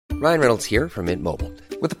Ryan Reynolds here from Mint Mobile.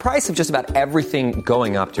 With the price of just about everything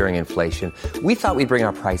going up during inflation, we thought we'd bring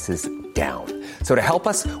our prices down. So to help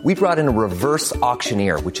us, we brought in a reverse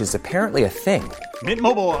auctioneer, which is apparently a thing. Mint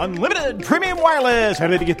Mobile Unlimited Premium Wireless. How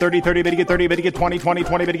to get 30, 30, bit to get 30, bit to get 20, 20,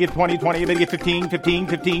 20, bit to get 20, 20, bit to get 15, 15,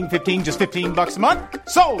 15, 15, just $15 a month?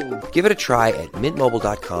 Sold! Give it a try at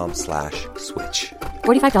mintmobile.com/switch.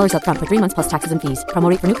 $45 up front for 3 months plus taxes and fees. Promo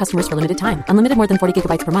rate for new customers for limited time. Unlimited more than 40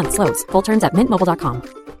 gigabytes per month. Slows full terms at mintmobile.com.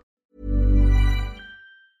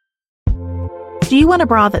 Do you want a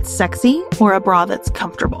bra that's sexy or a bra that's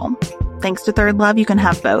comfortable? Thanks to Third Love, you can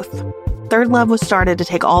have both. Third Love was started to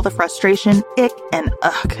take all the frustration, ick, and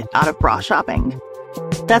ugh out of bra shopping.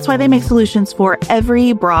 That's why they make solutions for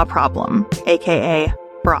every bra problem, aka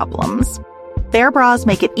problems. Their bras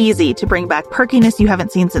make it easy to bring back perkiness you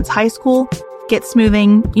haven't seen since high school, get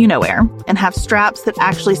smoothing you know where, and have straps that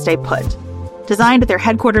actually stay put. Designed at their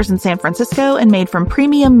headquarters in San Francisco and made from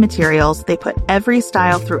premium materials, they put every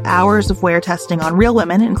style through hours of wear testing on real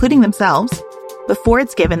women, including themselves, before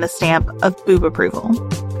it's given the stamp of boob approval.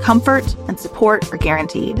 Comfort and support are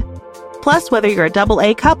guaranteed. Plus, whether you're a double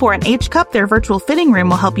A cup or an H cup, their virtual fitting room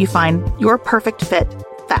will help you find your perfect fit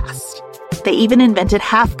fast. They even invented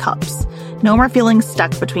half cups. No more feeling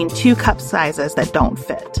stuck between two cup sizes that don't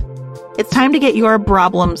fit. It's time to get your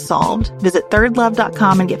problem solved. Visit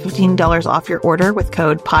thirdlove.com and get $15 off your order with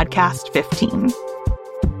code PODCAST15.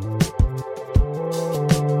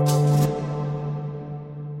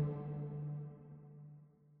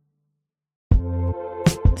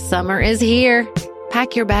 Summer is here.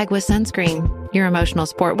 Pack your bag with sunscreen, your emotional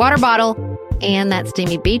support water bottle, and that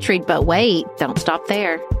steamy beach read. But wait, don't stop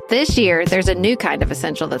there. This year, there's a new kind of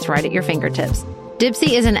essential that's right at your fingertips. Dipsea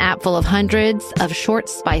is an app full of hundreds of short,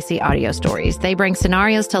 spicy audio stories. They bring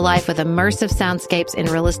scenarios to life with immersive soundscapes and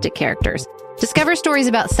realistic characters. Discover stories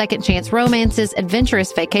about second chance romances,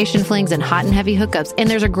 adventurous vacation flings, and hot and heavy hookups. And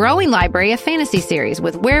there's a growing library of fantasy series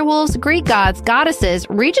with werewolves, Greek gods, goddesses,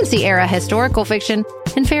 Regency-era historical fiction,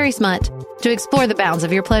 and fairy smut. To explore the bounds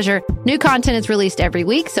of your pleasure, new content is released every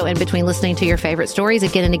week, so in between listening to your favorite stories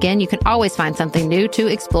again and again, you can always find something new to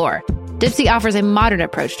explore. Dipsea offers a modern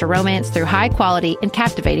approach to romance through high-quality and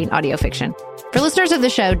captivating audio fiction. For listeners of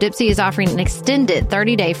the show, Dipsea is offering an extended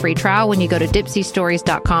 30-day free trial when you go to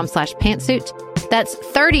dipseastories.com/pantsuit. That's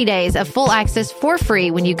 30 days of full access for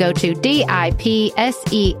free when you go to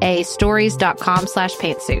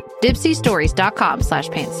dipseastories.com/pantsuit.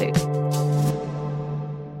 dipseastories.com/pantsuit.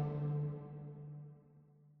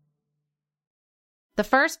 The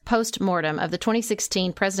first post-mortem of the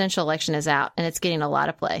 2016 presidential election is out, and it's getting a lot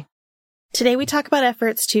of play. Today we talk about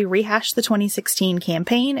efforts to rehash the 2016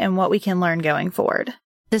 campaign and what we can learn going forward.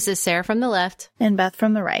 This is Sarah from the left. And Beth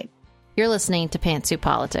from the right. You're listening to Pantsuit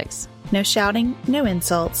Politics. No shouting, no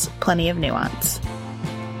insults, plenty of nuance.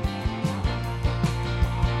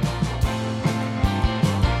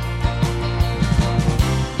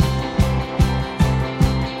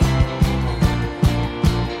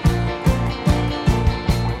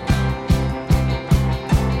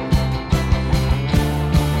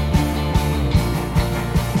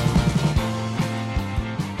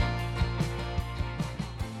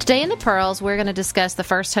 Today in the Pearls, we're going to discuss the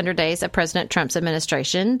first 100 days of President Trump's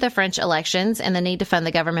administration, the French elections, and the need to fund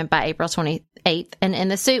the government by April 28th. And in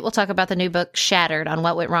the suit, we'll talk about the new book, Shattered, on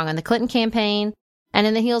what went wrong in the Clinton campaign. And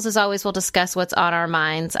in the heels, as always, we'll discuss what's on our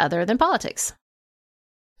minds other than politics.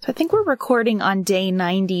 So I think we're recording on day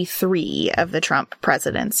 93 of the Trump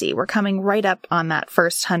presidency. We're coming right up on that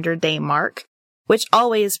first 100-day mark, which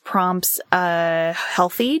always prompts a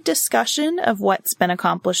healthy discussion of what's been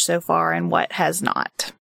accomplished so far and what has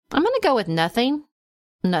not. I'm going to go with nothing.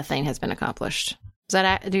 Nothing has been accomplished.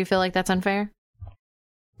 Do you feel like that's unfair?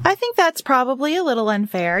 I think that's probably a little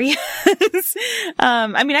unfair. Yes.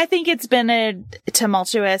 I think it's been a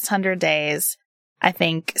tumultuous 100 days. I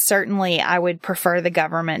think certainly I would prefer the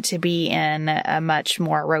government to be in a much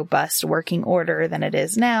more robust working order than it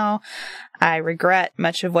is now. I regret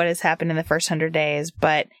much of what has happened in the first 100 days,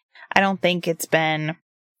 but I don't think it's been...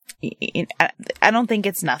 I don't think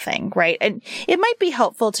it's nothing, right? And it might be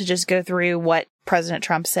helpful to just go through what President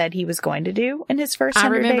Trump said he was going to do in his first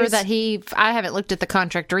 100 days. I remember that I haven't looked at the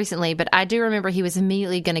contract recently, but I do remember he was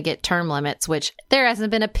immediately going to get term limits, which there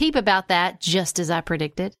hasn't been a peep about that, just as I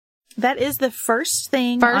predicted. That is the first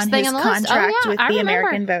thing on his contract with the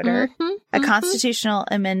American voter. A constitutional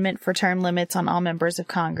amendment for term limits on all members of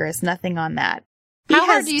Congress. Nothing on that. How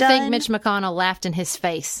hard do you think Mitch McConnell laughed in his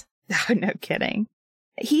face? Oh, no kidding.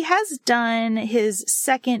 He has done his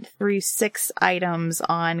 2nd through 6th items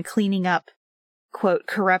on cleaning up, quote,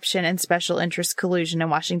 corruption and special interest collusion in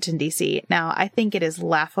Washington, D.C. Now, I think it is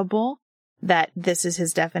laughable that this is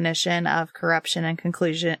his definition of corruption and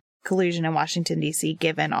collusion in Washington, D.C.,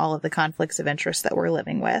 given all of the conflicts of interest that we're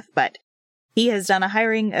living with. But he has done a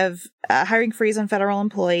hiring freeze on federal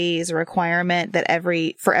employees, a requirement that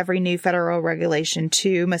for every new federal regulation,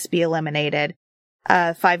 2 must be eliminated,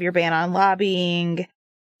 a 5-year ban on lobbying.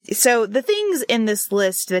 So the things in this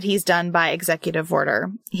list that he's done by executive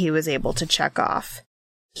order, he was able to check off.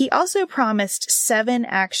 He also promised 7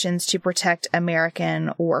 actions to protect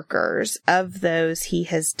American workers. Of those, he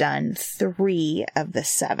has done 3 of the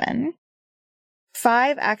 7.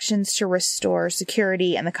 5 actions to restore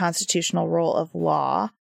security and the constitutional rule of law,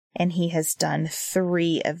 and he has done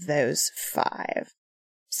 3 of those 5.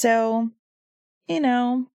 So,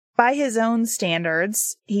 by his own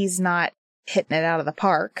standards, he's not hitting it out of the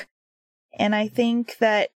park. And I think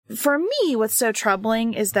that, for me, what's so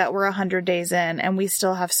troubling is that we're 100 days in, and we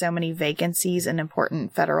still have so many vacancies in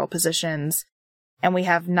important federal positions, and we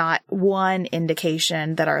have not one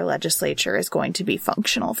indication that our legislature is going to be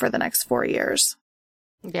functional for the next 4 years.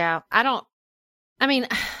 Yeah, I don't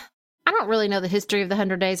really know the history of the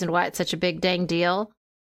 100 days and why it's such a big dang deal.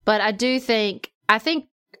 But I think,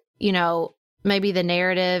 maybe the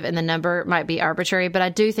narrative and the number might be arbitrary, but I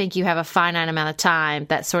do think you have a finite amount of time,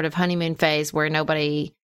 that sort of honeymoon phase where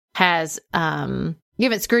nobody has, you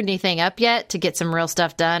haven't screwed anything up yet to get some real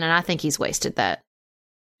stuff done. And I think he's wasted that.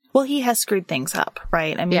 Well, he has screwed things up,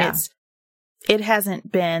 right? I mean, it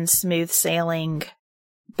hasn't been smooth sailing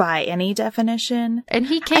by any definition. And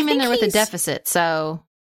he came in there with a deficit, so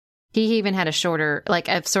he even had a shorter,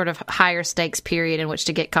 a sort of higher stakes period in which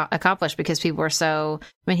to get accomplished because people were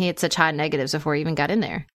he had such high negatives before he even got in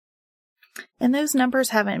there. And those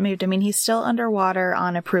numbers haven't moved. I mean, he's still underwater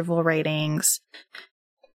on approval ratings.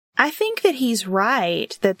 I think that he's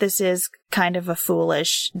right that this is kind of a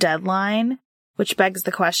foolish deadline, which begs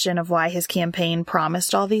the question of why his campaign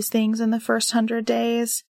promised all these things in the first 100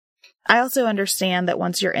 days. I also understand that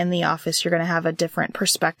once you're in the office, you're going to have a different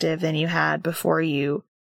perspective than you had before you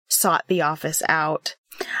sought the office out.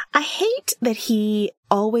 I hate that he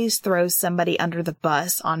always throws somebody under the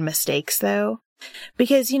bus on mistakes, though,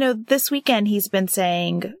 because, this weekend he's been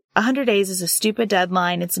saying 100 days is a stupid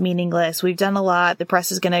deadline. It's meaningless. We've done a lot. The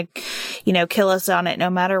press is going to, kill us on it no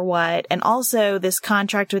matter what. And also this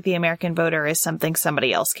contract with the American voter is something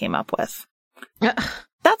somebody else came up with.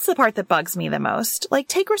 That's the part that bugs me the most.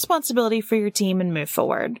 Take responsibility for your team and move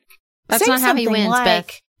forward. That's not how he wins,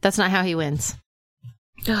 Beth. That's not how he wins.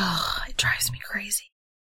 Oh, it drives me crazy.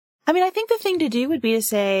 I mean, I think the thing to do would be to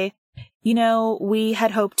say, we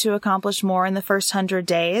had hoped to accomplish more in the first 100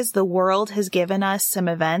 days. The world has given us some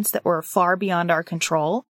events that were far beyond our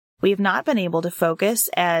control. We have not been able to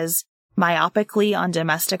focus as myopically on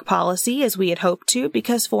domestic policy as we had hoped to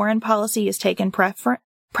because foreign policy has taken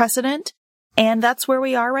precedent. And that's where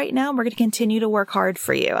we are right now. We're going to continue to work hard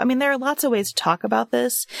for you. I mean, there are lots of ways to talk about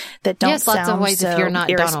this that don't sound lots of ways so if you're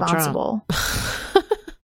not irresponsible.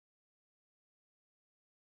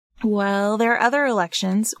 Well, there are other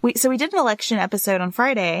elections. We did an election episode on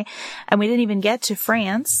Friday, and we didn't even get to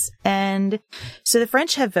France. And so the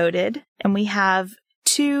French have voted, and we have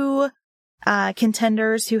 2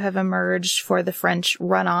 contenders who have emerged for the French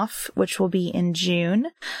runoff, which will be in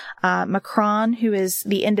June. Macron, who is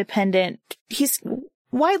the independent, he's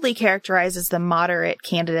widely characterized as the moderate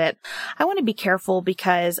candidate. I want to be careful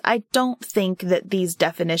because I don't think that these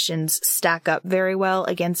definitions stack up very well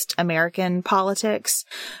against American politics,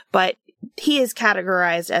 but he is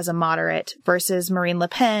categorized as a moderate versus Marine Le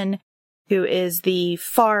Pen, who is the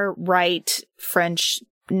far right French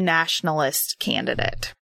nationalist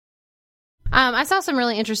candidate. I saw some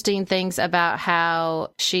really interesting things about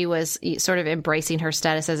how she was sort of embracing her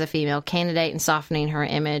status as a female candidate and softening her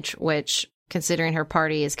image, which, considering her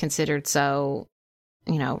party is considered so,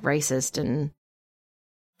 racist and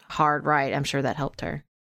hard right, I'm sure that helped her.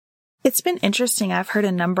 It's been interesting. I've heard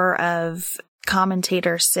a number of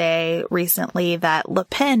commentators say recently that Le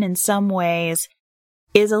Pen, in some ways,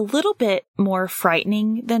 is a little bit more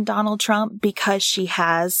frightening than Donald Trump because she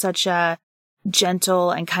has such a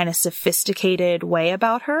gentle and kind of sophisticated way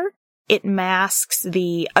about her. It masks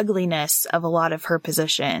the ugliness of a lot of her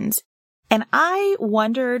positions. And I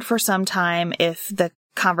wondered for some time if the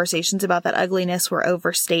conversations about that ugliness were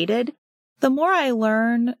overstated. The more I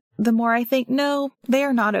learn, the more I think, no, they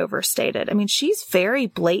are not overstated. I mean, she's very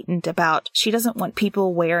blatant about she doesn't want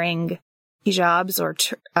people wearing hijabs or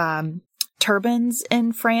turbans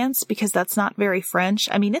in France because that's not very French.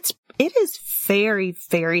 I mean, it is very,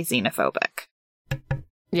 very xenophobic.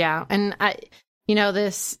 Yeah. And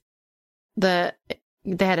they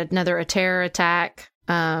had another terror attack,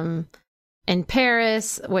 in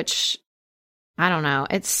Paris, which I don't know.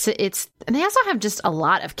 And they also have just a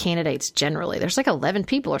lot of candidates generally. There's like 11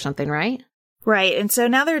 people or something, right? Right. And so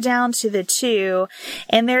now they're down to the 2,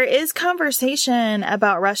 and there is conversation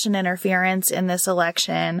about Russian interference in this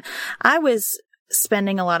election. I was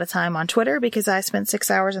spending a lot of time on Twitter because I spent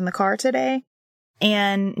 6 hours in the car today,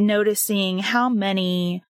 and noticing how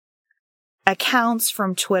many accounts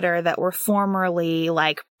from Twitter that were formerly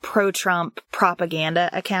like pro-Trump propaganda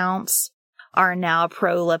accounts are now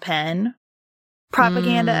pro-Le Pen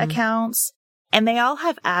propaganda accounts. And they all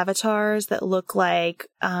have avatars that look like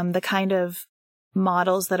the kind of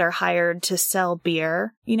models that are hired to sell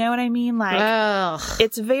beer. You know what I mean? Like,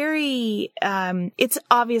 it's very, it's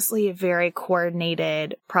obviously a very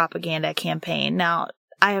coordinated propaganda campaign. Now,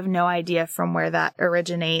 I have no idea from where that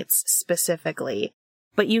originates specifically,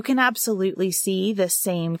 but you can absolutely see the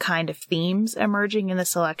same kind of themes emerging in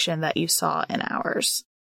this election that you saw in ours.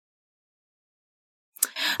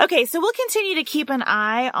 Okay, so we'll continue to keep an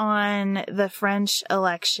eye on the French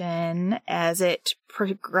election as it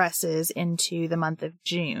progresses into the month of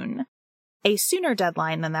June. A sooner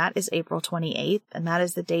deadline than that is April 28th, and that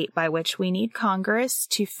is the date by which we need Congress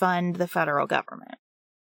to fund the federal government.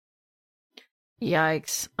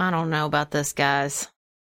 Yikes. I don't know about this, guys.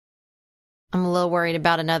 I'm a little worried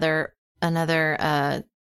about another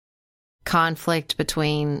conflict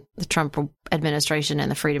between the Trump administration and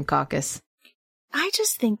the Freedom Caucus. I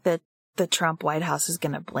just think that the Trump White House is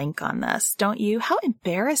going to blink on this, don't you? How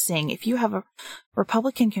embarrassing if you have a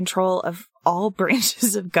Republican control of all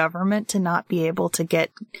branches of government to not be able to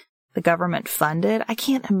get the government funded. I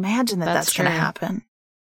can't imagine that's going to happen.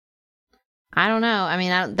 I don't know. I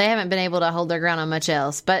mean, they haven't been able to hold their ground on much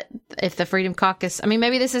else. But if the Freedom Caucus, I mean,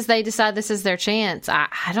 maybe they decide this is their chance.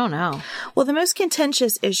 I don't know. Well, the most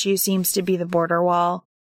contentious issue seems to be the border wall,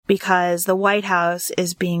 because the White House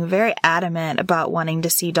is being very adamant about wanting to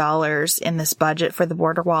see dollars in this budget for the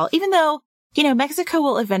border wall, even though, you know, Mexico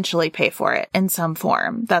will eventually pay for it in some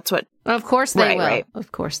form. That's what. Of course they will. Right.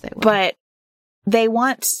 Of course they will. But they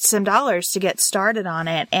want some dollars to get started on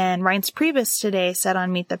it. And Reince Priebus today said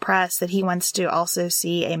on Meet the Press that he wants to also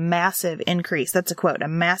see a massive increase. That's a quote, a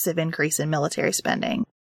massive increase in military spending.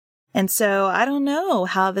 And so I don't know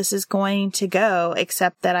how this is going to go,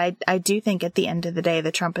 except that I do think at the end of the day,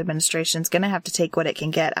 the Trump administration is going to have to take what it can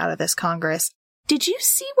get out of this Congress. Did you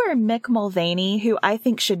see where Mick Mulvaney, who I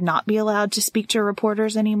think should not be allowed to speak to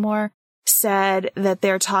reporters anymore, said that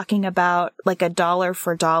they're talking about like $1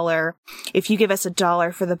 for $1. If you give us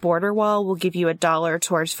 $1 for the border wall, we'll give you $1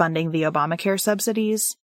 towards funding the Obamacare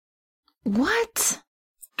subsidies. What?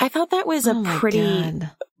 I thought that was a pretty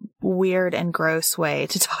weird and gross way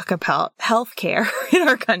to talk about healthcare in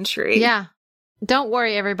our country. Yeah. Don't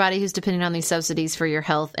worry, everybody who's depending on these subsidies for your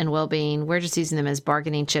health and well-being. We're just using them as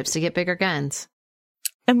bargaining chips to get bigger guns.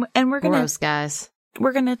 And we're going Gross, guys.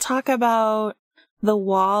 We're going to talk about the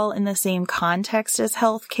wall in the same context as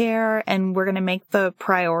healthcare, and we're going to make the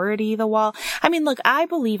priority the wall. I mean, look, I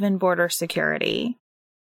believe in border security.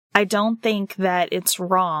 I don't think that it's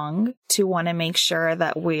wrong to want to make sure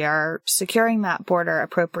that we are securing that border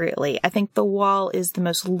appropriately. I think the wall is the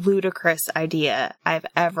most ludicrous idea I've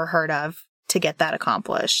ever heard of to get that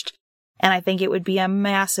accomplished. And I think it would be a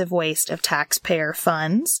massive waste of taxpayer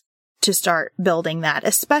funds to start building that,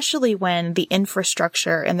 especially when the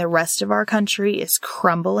infrastructure in the rest of our country is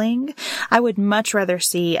crumbling. I would much rather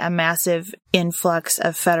see a massive influx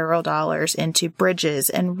of federal dollars into bridges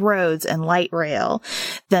and roads and light rail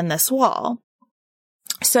than this wall.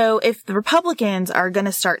 So if the Republicans are going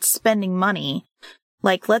to start spending money,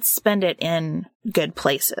 like, let's spend it in good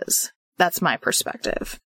places. That's my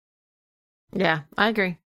perspective. Yeah, I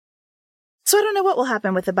agree. So I don't know what will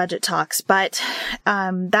happen with the budget talks, but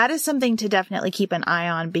that is something to definitely keep an eye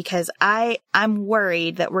on, because I'm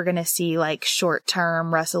worried that we're going to see like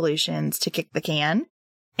short-term resolutions to kick the can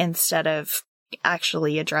instead of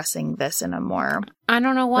actually addressing this in a more I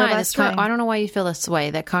don't know why robust way. I don't know why you feel this way,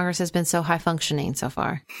 that Congress has been so high functioning so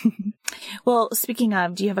far. Well, speaking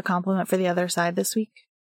of, do you have a compliment for the other side this week?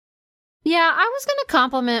 Yeah, I was going to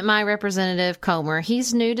compliment my representative Comer.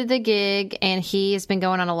 He's new to the gig, and he has been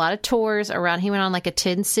going on a lot of tours around. He went on like a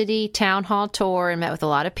 10-city town hall tour and met with a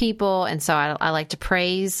lot of people. And so I like to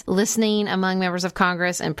praise listening among members of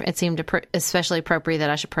Congress, and it seemed especially appropriate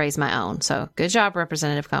that I should praise my own. So good job,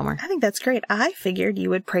 Representative Comer. I think that's great. I figured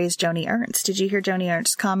you would praise Joni Ernst. Did you hear Joni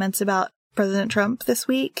Ernst's comments about President Trump this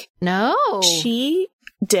week? No. She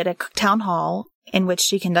did a town hall in which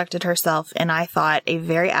she conducted herself in, I thought, a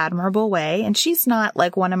very admirable way. And she's not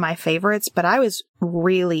like one of my favorites, but I was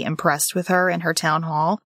really impressed with her in her town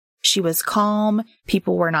hall. She was calm.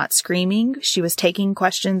 People were not screaming. She was taking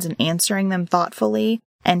questions and answering them thoughtfully.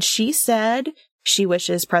 And she said she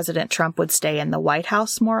wishes President Trump would stay in the White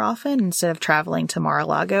House more often instead of traveling to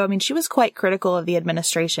Mar-a-Lago. I mean, she was quite critical of the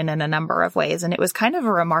administration in a number of ways, and it was kind of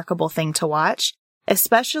a remarkable thing to watch,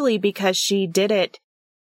 especially because she did it.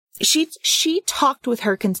 She talked with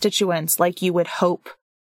her constituents like you would hope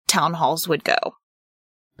town halls would go.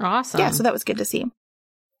 Awesome. Yeah, so that was good to see.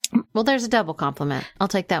 Well, there's a double compliment. I'll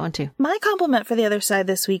take that one too. My compliment for the other side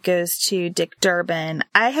this week goes to Dick Durbin.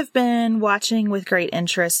 I have been watching with great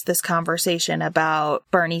interest this conversation about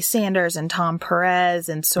Bernie Sanders and Tom Perez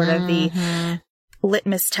and sort of the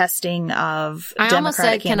litmus testing of I Democratic almost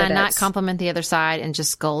said, candidates. can I not compliment the other side and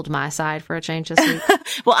just scold my side for a change this week?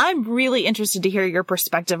 Well, I'm really interested to hear your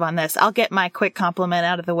perspective on this. I'll get my quick compliment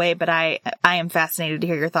out of the way, but I am fascinated to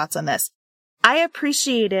hear your thoughts on this. I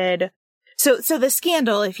appreciated... So the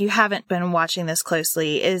scandal, if you haven't been watching this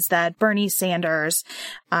closely, is that Bernie Sanders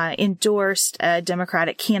endorsed a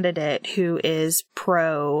Democratic candidate who is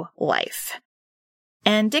pro-life.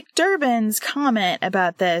 And Dick Durbin's comment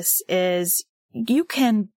about this is, you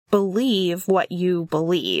can believe what you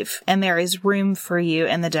believe, and there is room for you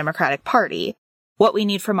in the Democratic Party. What we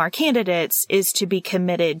need from our candidates is to be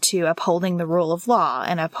committed to upholding the rule of law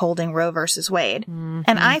and upholding Roe versus Wade. Mm-hmm.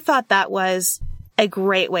 And I thought that was a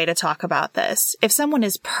great way to talk about this. If someone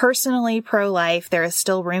is personally pro-life, there is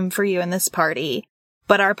still room for you in this party,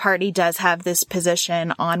 but our party does have this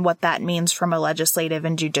position on what that means from a legislative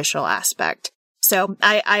and judicial aspect. So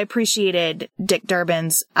I appreciated Dick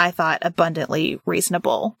Durbin's, I thought, abundantly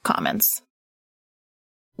reasonable comments.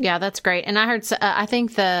 Yeah, that's great. And I heard, I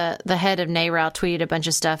think the head of NARAL tweeted a bunch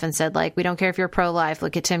of stuff and said, like, we don't care if you're pro-life,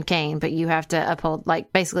 look at Tim Kaine, but you have to uphold,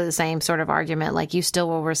 like, basically the same sort of argument, like, you still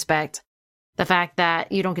will respect the fact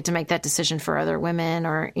that you don't get to make that decision for other women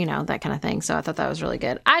or, you know, that kind of thing. So I thought that was really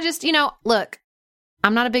good. I just, you know, look,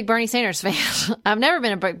 I'm not a big Bernie Sanders fan. I've never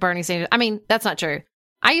been a big Bernie Sanders. I mean, that's not true.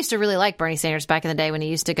 I used to really like Bernie Sanders back in the day when he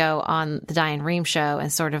used to go on the Diane Rehm show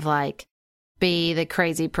and sort of like be the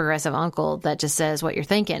crazy progressive uncle that just says what you're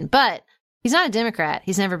thinking. But he's not a Democrat.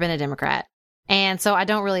 He's never been a Democrat. And so I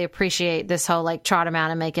don't really appreciate this whole like trot him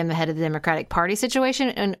out and make him the head of the Democratic Party situation.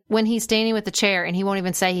 And when he's standing with the chair and he won't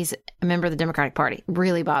even say he's a member of the Democratic Party, it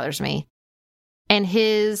really bothers me. And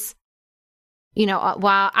his, you know,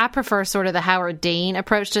 while I prefer sort of the Howard Dean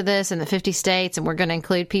approach to this in the 50 states, and we're going to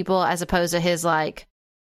include people, as opposed to his like,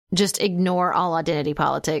 just ignore all identity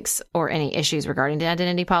politics or any issues regarding the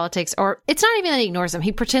identity politics, or it's not even that he ignores them.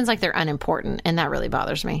 He pretends like they're unimportant. And that really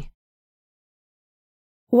bothers me.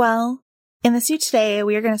 Well, in the suit today,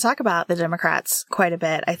 we are going to talk about the Democrats quite a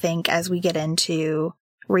bit, I think, as we get into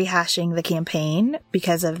rehashing the campaign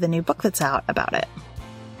because of the new book that's out about it.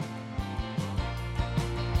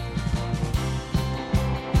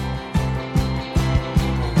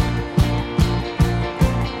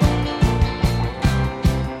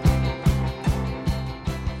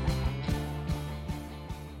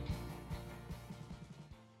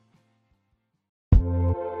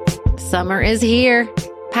 Summer is here.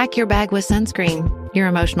 Pack your bag with sunscreen, your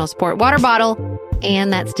emotional sport water bottle,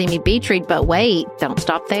 and that steamy beach read. But wait, don't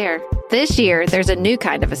stop there. This year, there's a new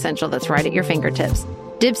kind of essential that's right at your fingertips.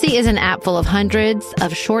 Dipsea is an app full of hundreds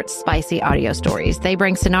of short, spicy audio stories. They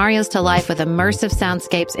bring scenarios to life with immersive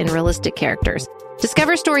soundscapes and realistic characters.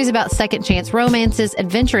 Discover stories about second chance romances,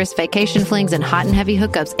 adventurous vacation flings, and hot and heavy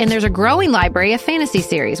hookups. And there's a growing library of fantasy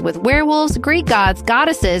series with werewolves, Greek gods,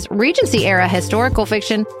 goddesses, Regency-era historical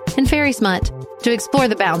fiction, and fairy smut. To explore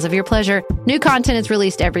the bounds of your pleasure, new content is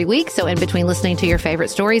released every week, so in between listening to your favorite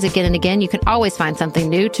stories again and again, you can always find something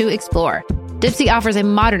new to explore. Dipsea offers a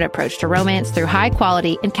modern approach to romance through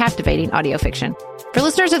high-quality and captivating audio fiction. For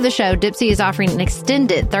listeners of the show, Dipsea is offering an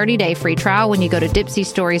extended 30-day free trial when you go to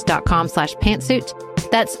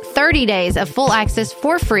dipseastories.com/pantsuit. That's 30 days of full access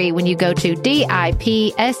for free when you go to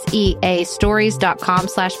DIPSEA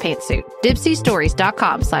stories.com/pantsuit.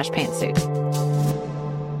 dipseastories.com/pantsuit.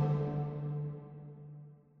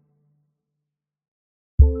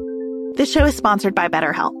 This show is sponsored by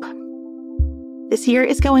BetterHelp. This year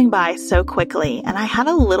is going by so quickly, and I had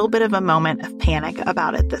a little bit of a moment of panic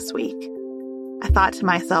about it this week. I thought to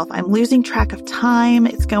myself, I'm losing track of time.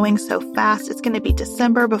 It's going so fast. It's going to be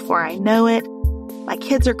December before I know it. My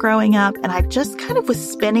kids are growing up, and I just kind of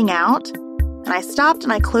was spinning out. And I stopped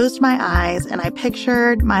and I closed my eyes and I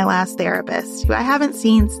pictured my last therapist, who I haven't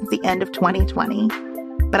seen since the end of 2020.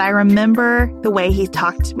 But I remember the way he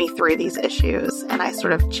talked to me through these issues, and I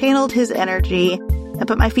sort of channeled his energy and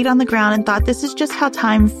put my feet on the ground and thought, this is just how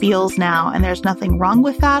time feels now, and there's nothing wrong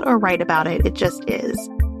with that or right about it. It just is.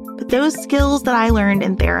 But those skills that I learned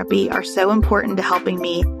in therapy are so important to helping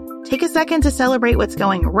me take a second to celebrate what's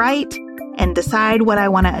going right and decide what I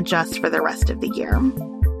want to adjust for the rest of the year.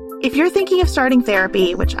 If you're thinking of starting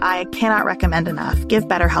therapy, which I cannot recommend enough, give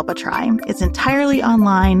BetterHelp a try. It's entirely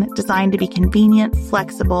online, designed to be convenient,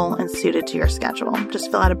 flexible, and suited to your schedule.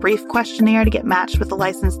 Just fill out a brief questionnaire to get matched with a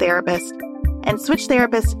licensed therapist and switch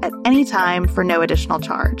therapists at any time for no additional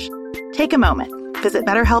charge. Take a moment. Visit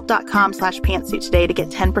BetterHelp.com/pantsuit today to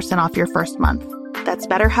get 10% off your first month. That's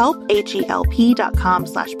BetterHelp,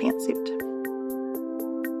 HELP.com/pantsuit.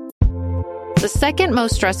 The second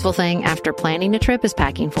most stressful thing after planning a trip is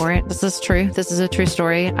packing for it. This is true. This is a true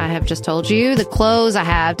story. I have just told you the clothes I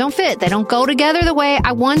have don't fit. They don't go together the way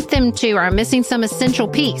I want them to, or I'm missing some essential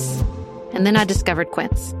piece. And then I discovered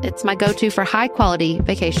Quince. It's my go-to for high-quality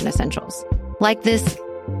vacation essentials. Like this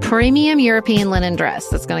premium European linen dress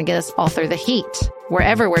that's going to get us all through the heat,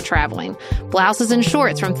 wherever we're traveling. Blouses and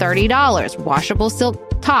shorts from $30, washable silk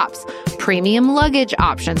tops, premium luggage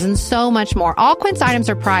options, and so much more. All Quince items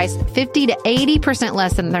are priced 50 to 80%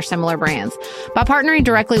 less than their similar brands. By partnering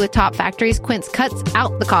directly with top factories, Quince cuts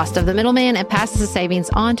out the cost of the middleman and passes the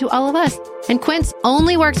savings on to all of us. And Quince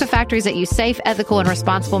only works with factories that use safe, ethical, and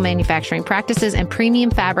responsible manufacturing practices and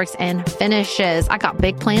premium fabrics and finishes. I got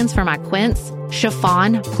big plans for my Quince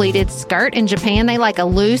chiffon pleated skirt. In Japan, they like a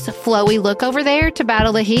loose, flowy look over there to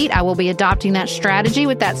battle the heat. I will be adopting that strategy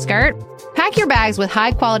with that skirt. Pack your bags with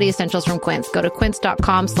high-quality essentials from Quince. Go to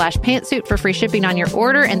quince.com/pantsuit for free shipping on your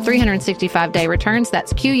order and 365-day returns.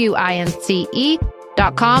 That's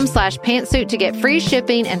QUINCE.com/pantsuit to get free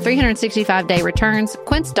shipping and 365-day returns.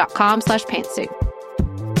 Quince.com/pantsuit.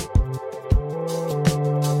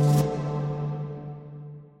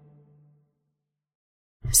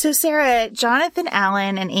 So, Sarah, Jonathan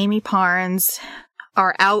Allen and Amy Parnes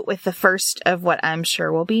are out with the first of what I'm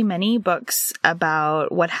sure will be many books about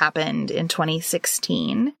what happened in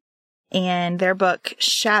 2016. And their book,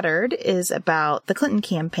 Shattered, is about the Clinton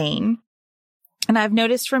campaign. And I've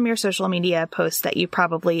noticed from your social media posts that you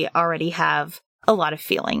probably already have a lot of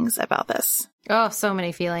feelings about this. Oh, so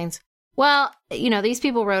many feelings. Well, you know, these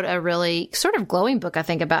people wrote a really sort of glowing book, I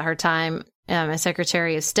think, about her time as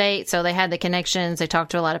Secretary of State. So they had the connections. They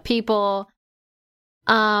talked to a lot of people.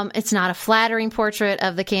 It's not a flattering portrait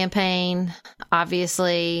of the campaign,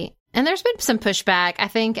 obviously. And there's been some pushback. I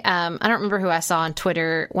think, I don't remember who I saw on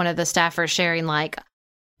Twitter, one of the staffers sharing like,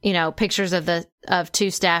 you know, pictures of two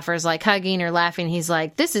staffers like hugging or laughing. He's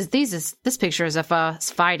like, this picture is of us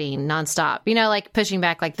fighting nonstop, you know, like pushing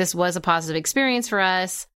back, like this was a positive experience for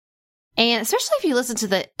us. And especially if you listen to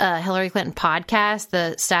the Hillary Clinton podcast,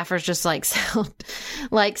 the staffers just like sound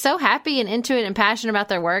like so happy and into it and passionate about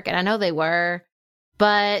their work. And I know they were,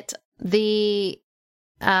 but the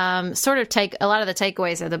sort of a lot of the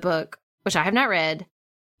takeaways of the book, which I have not read,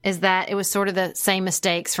 is that it was sort of the same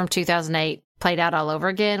mistakes from 2008 played out all over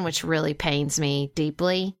again, which really pains me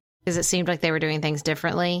deeply because it seemed like they were doing things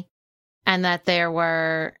differently and that there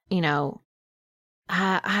were, you know,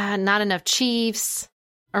 not enough chiefs.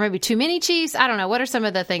 Or maybe too many chiefs. I don't know. What are some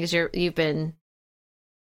of the things you've been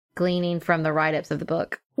gleaning from the write-ups of the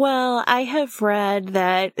book? Well, I have read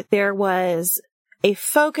that there was a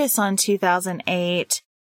focus on 2008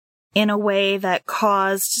 in a way that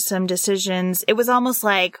caused some decisions. It was almost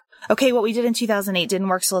like, okay, what we did in 2008 didn't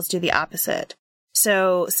work, so let's do the opposite.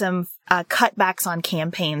 So some cutbacks on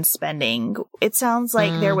campaign spending. It sounds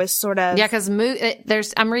like there was sort of... Yeah, because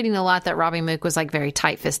I'm reading a lot that Robbie Mook was like very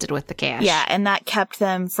tight-fisted with the cash. Yeah, and that kept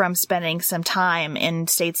them from spending some time in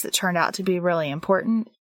states that turned out to be really important.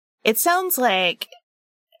 It sounds like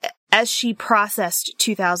as she processed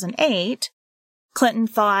 2008, Clinton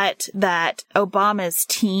thought that Obama's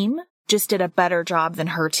team just did a better job than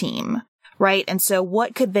her team, right? And so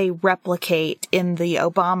what could they replicate in the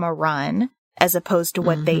Obama run as opposed to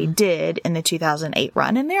what they did in the 2008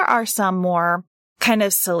 run? And there are some more kind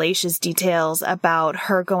of salacious details about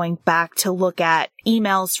her going back to look at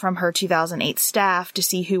emails from her 2008 staff to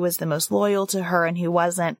see who was the most loyal to her and who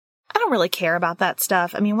wasn't. I don't really care about that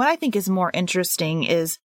stuff. I mean, what I think is more interesting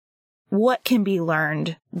is what can be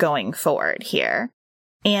learned going forward here.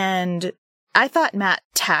 And I thought Matt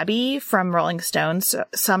Taibbi from Rolling Stone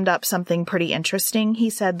summed up something pretty interesting.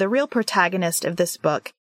 He said, the real protagonist of this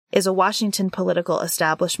book is a Washington political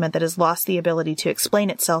establishment that has lost the ability to explain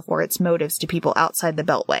itself or its motives to people outside the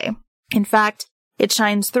Beltway. In fact, it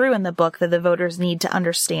shines through in the book that the voters need to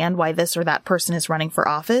understand why this or that person is running for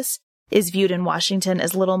office is viewed in Washington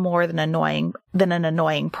as little more than an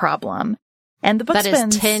annoying problem. And the book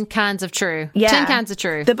spends 10 kinds of true. Yeah. 10 kinds of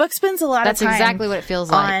true. The book spends a lot of time. That's exactly what it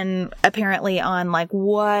feels like. On like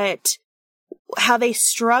how they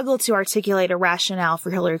struggle to articulate a rationale for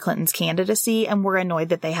Hillary Clinton's candidacy, and we're annoyed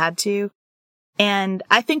that they had to. And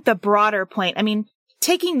I think the broader point, I mean,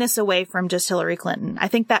 taking this away from just Hillary Clinton, I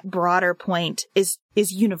think that broader point is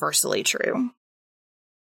universally true.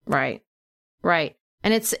 Right. Right.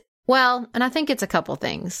 And and I think it's a couple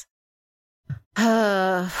things.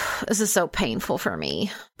 This is so painful for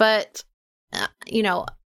me, but,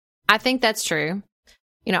 I think that's true.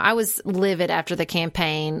 I was livid after the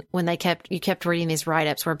campaign when you kept reading these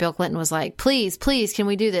write-ups where Bill Clinton was like, please, can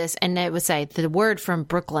we do this? And it would say the word from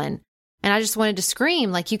Brooklyn. And I just wanted to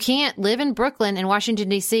scream, like, you can't live in Brooklyn and Washington,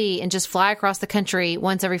 D.C. and just fly across the country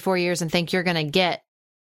once every 4 years and think you're going to get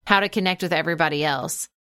how to connect with everybody else.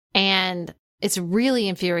 And it's really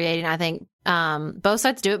infuriating. I think both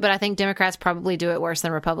sides do it, but I think Democrats probably do it worse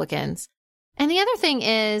than Republicans. And the other thing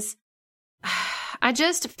is, I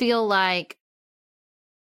just feel like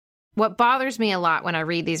what bothers me a lot when I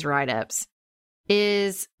read these write-ups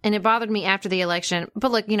is, and it bothered me after the election,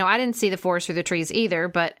 but look, I didn't see the forest through the trees either,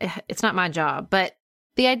 but it's not my job. But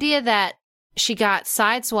the idea that she got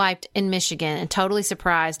sideswiped in Michigan and totally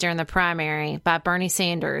surprised during the primary by Bernie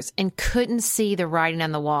Sanders and couldn't see the writing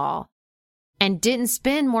on the wall and didn't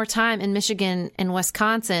spend more time in Michigan and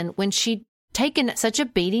Wisconsin when she'd taken such a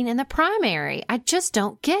beating in the primary. I just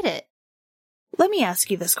don't get it. Let me ask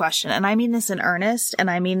you this question, and I mean this in earnest, and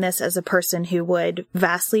I mean this as a person who would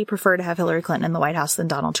vastly prefer to have Hillary Clinton in the White House than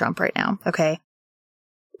Donald Trump right now, okay?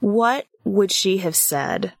 What would she have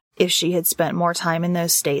said if she had spent more time in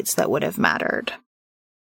those states that would have mattered?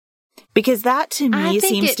 Because that, to me,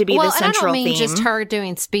 seems to be the central theme. I don't mean just her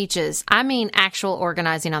doing speeches. I mean actual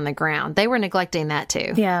organizing on the ground. They were neglecting that,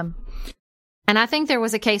 too. Yeah. And I think there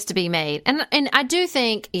was a case to be made. And I do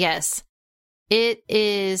think, yes, it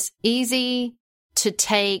is easy to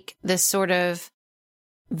take this sort of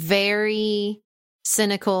very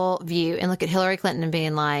cynical view and look at Hillary Clinton and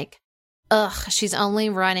being like, ugh, she's only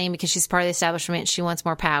running because she's part of the establishment. She wants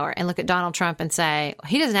more power. And look at Donald Trump and say,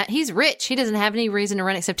 he's rich. He doesn't have any reason to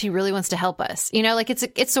run except he really wants to help us.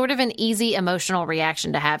 It's sort of an easy emotional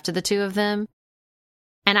reaction to have to the two of them.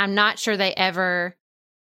 And I'm not sure they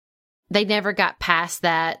never got past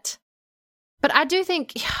that. But I do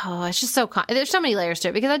think, it's just there's so many layers to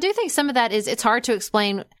it, because I do think some of that is, it's hard to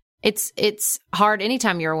explain. It's hard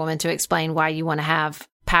anytime you're a woman to explain why you want to have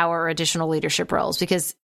power or additional leadership roles,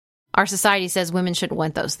 because our society says women shouldn't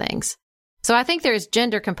want those things. So I think there's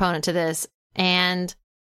gender component to this. And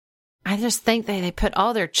I just think they put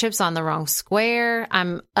all their chips on the wrong square.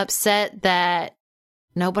 I'm upset that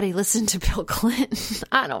nobody listened to Bill Clinton.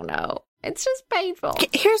 I don't know. It's just painful.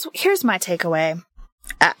 Here's my takeaway.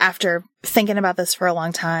 After thinking about this for a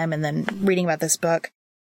long time and then reading about this book,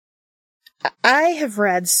 I have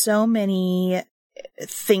read so many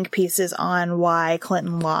think pieces on why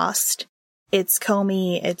Clinton lost. It's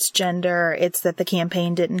Comey, it's gender, it's that the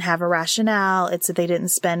campaign didn't have a rationale, it's that they didn't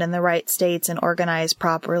spend in the right states and organize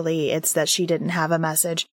properly, it's that she didn't have a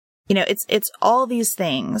message. It's all these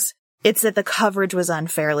things. It's that the coverage was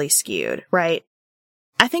unfairly skewed, right?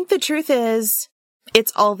 I think the truth is,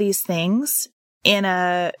 it's all these things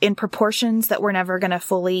in proportions that we're never going to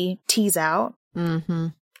fully tease out. Mm-hmm.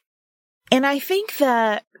 And I think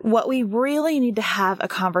that what we really need to have a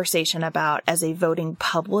conversation about as a voting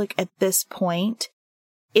public at this point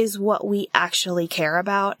is what we actually care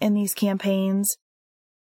about in these campaigns.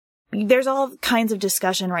 There's all kinds of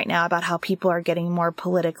discussion right now about how people are getting more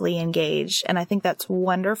politically engaged, and I think that's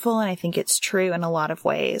wonderful, and I think it's true in a lot of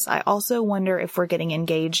ways. I also wonder if we're getting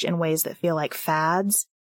engaged in ways that feel like fads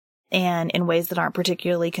and in ways that aren't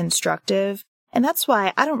particularly constructive. And that's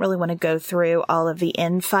why I don't really want to go through all of the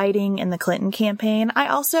infighting in the Clinton campaign. I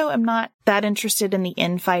also am not that interested in the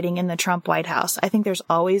infighting in the Trump White House. I think there's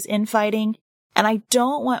always infighting, and I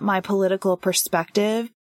don't want my political perspective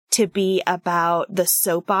to be about the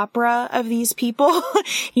soap opera of these people.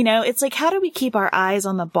 It's like, how do we keep our eyes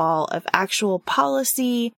on the ball of actual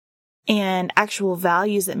policy and actual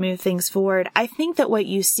values that move things forward? I think that what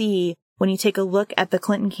you see when you take a look at the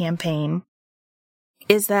Clinton campaign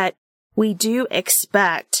is that we do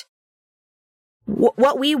expect,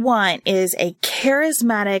 what we want is a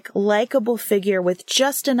charismatic, likable figure with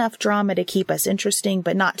just enough drama to keep us interesting,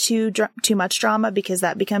 but not too much drama, because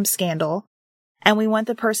that becomes scandal. And we want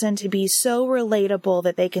the person to be so relatable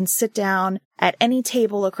that they can sit down at any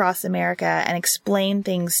table across America and explain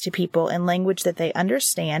things to people in language that they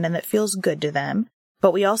understand and that feels good to them.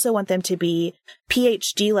 But we also want them to be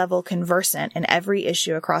PhD level conversant in every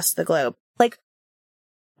issue across the globe. Like,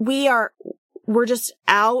 we're just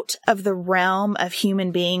out of the realm of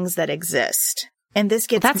human beings that exist. And this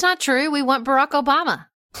gets... That's not true. We want Barack Obama.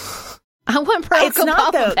 I want Barack Obama. It's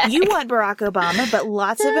not, though. Back. You want Barack Obama, but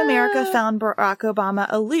lots of America found Barack Obama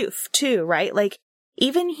aloof, too, right? Like,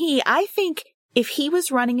 even I think if he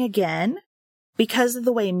was running again, because of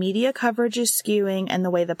the way media coverage is skewing and the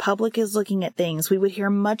way the public is looking at things, we would hear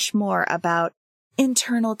much more about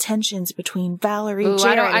internal tensions between Valerie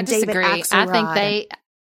Jarrett and David Axelrod.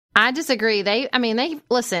 I disagree.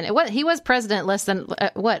 Listen, he was president less than,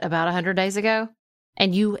 about 100 days ago?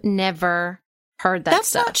 And you never heard that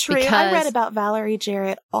stuff. That's not true. I read about Valerie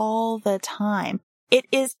Jarrett all the time. It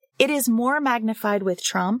is more magnified with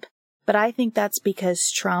Trump, but I think that's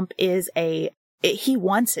because Trump is he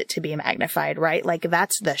wants it to be magnified, right? Like,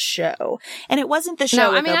 that's the show. And it wasn't the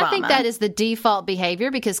show with Obama. I think that is the default behavior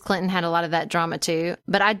because Clinton had a lot of that drama too.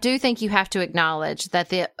 But I do think you have to acknowledge that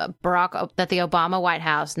the Obama White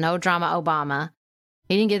House, no drama Obama,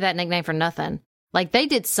 he didn't get that nickname for nothing. Like, they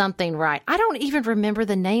did something right. I don't even remember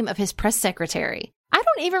the name of his press secretary. I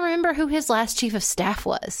don't even remember who his last chief of staff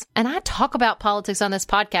was. And I talk about politics on this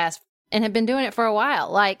podcast and have been doing it for a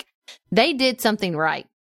while. Like, they did something right.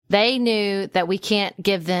 They knew that we can't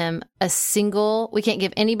give anybody a single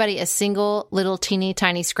little teeny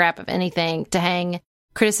tiny scrap of anything to hang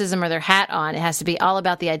criticism or their hat on. It has to be all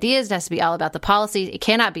about the ideas. It has to be all about the policies. It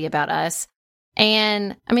cannot be about us.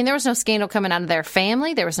 And I mean, there was no scandal coming out of their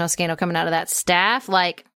family. There was no scandal coming out of that staff.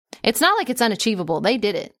 Like, it's not like it's unachievable. They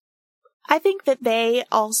did it. I think that they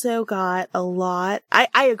also got a lot.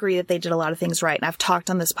 I agree that they did a lot of things right. And I've talked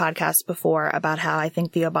on this podcast before about how I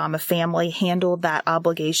think the Obama family handled that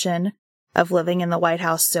obligation of living in the White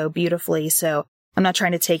House so beautifully. So I'm not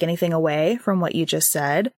trying to take anything away from what you just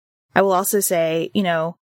said. I will also say,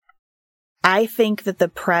 I think that the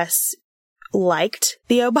press liked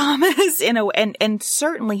the Obamas and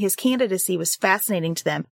certainly his candidacy was fascinating to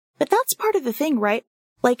them. But that's part of the thing, right?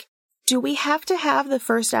 Like, do we have to have the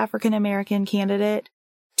first African-American candidate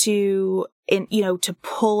to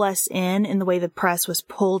pull us in the way the press was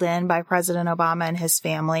pulled in by President Obama and his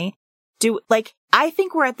family? I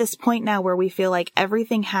think we're at this point now where we feel like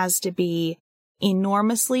everything has to be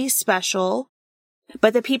enormously special,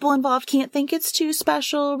 but the people involved can't think it's too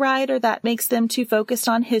special, right? Or that makes them too focused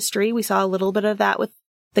on history. We saw a little bit of that with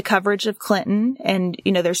the coverage of Clinton and,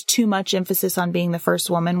 there's too much emphasis on being the first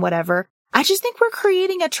woman, whatever. I just think we're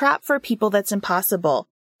creating a trap for people that's impossible.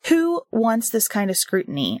 Who wants this kind of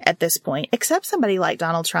scrutiny at this point, except somebody like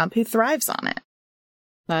Donald Trump who thrives on it?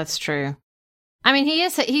 That's true. I mean,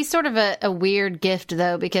 he's sort of a weird gift,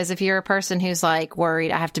 though, because if you're a person who's like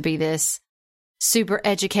worried, I have to be this super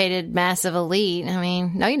educated, massive elite. I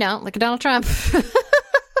mean, no, you don't. Look at Donald Trump.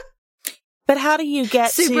 But how do you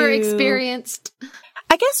get super experienced?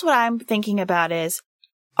 I guess what I'm thinking about is,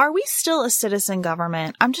 are we still a citizen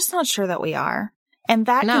government? I'm just not sure that we are. And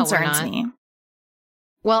that concerns me.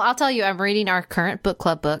 Well, I'll tell you, I'm reading our current book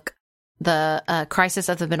club book, The Crisis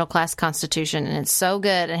of the Middle Class Constitution, and it's so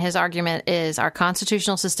good. And his argument is our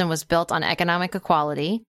constitutional system was built on economic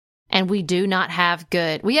equality, and we have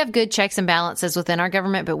good checks and balances within our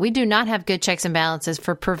government, but we do not have good checks and balances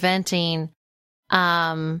for preventing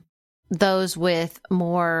those with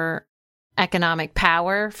more economic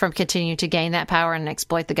power from continuing to gain that power and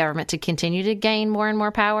exploit the government to continue to gain more and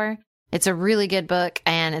more power. It's a really good book,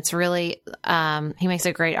 and it's really, he makes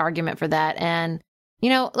a great argument for that. And,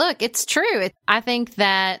 look, it's true. I think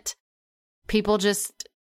that people just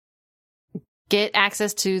get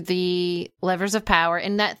access to the levers of power,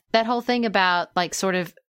 and that whole thing about like sort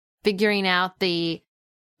of figuring out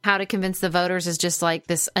how to convince the voters is just like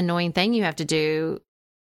this annoying thing you have to do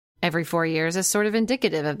every 4 years is sort of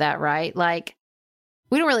indicative of that, right? Like,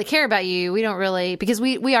 we don't really care about you. We don't really, because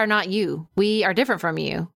we are not you. We are different from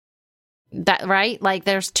you. That, right? Like,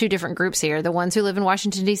 there's two different groups here. The ones who live in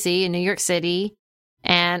Washington, D.C. and New York City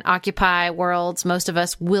and occupy worlds most of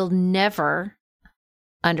us will never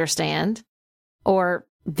understand or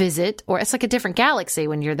visit, or it's like a different galaxy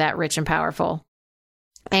when you're that rich and powerful.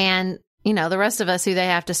 And, the rest of us who they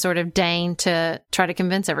have to sort of deign to try to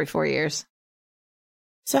convince every 4 years.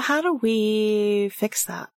 So how do we fix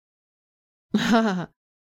that?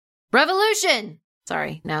 Revolution!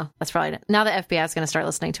 Sorry, no, that's probably not. Now the FBI is going to start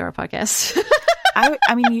listening to our podcast.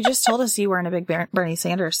 I mean, you just told us you weren't a big Bernie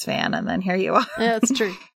Sanders fan, and then here you are. Yeah, that's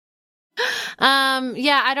true.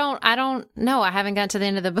 Yeah, I don't know. I haven't gotten to the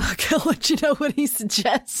end of the book. I'll let you know what he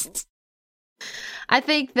suggests. I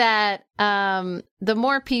think that the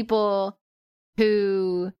more people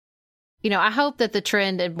who, I hope that the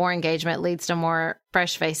trend and more engagement leads to more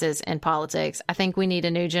fresh faces in politics. I think we need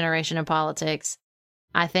a new generation of politics.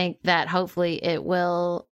 I think that hopefully it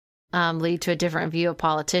will lead to a different view of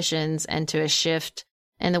politicians and to a shift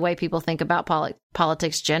in the way people think about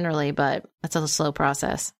politics generally, but that's a slow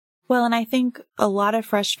process. Well, and I think a lot of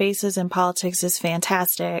fresh faces in politics is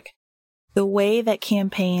fantastic. The way that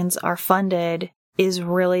campaigns are funded is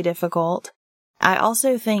really difficult. I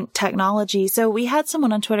also think technology. So we had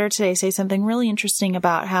someone on Twitter today say something really interesting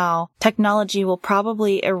about how technology will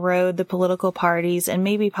probably erode the political parties and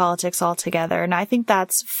maybe politics altogether. And I think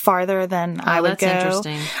that's farther than I would go. That's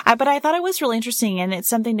interesting. But I thought it was really interesting, and it's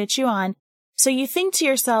something to chew on. So you think to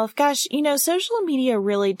yourself, gosh, social media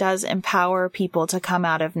really does empower people to come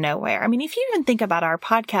out of nowhere. I mean, if you even think about our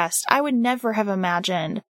podcast, I would never have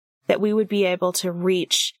imagined that we would be able to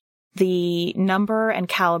reach the number and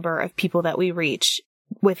caliber of people that we reach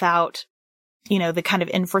without, the kind of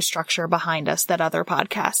infrastructure behind us that other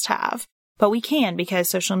podcasts have. But we can, because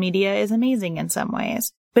social media is amazing in some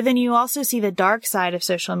ways. But then you also see the dark side of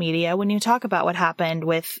social media when you talk about what happened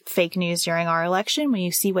with fake news during our election, when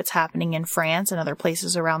you see what's happening in France and other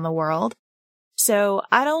places around the world. So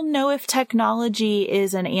I don't know if technology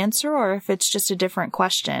is an answer or if it's just a different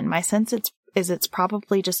question. My sense is it's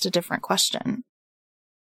probably just a different question.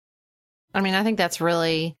 I mean, I think that's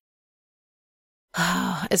really,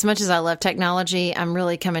 as much as I love technology, I'm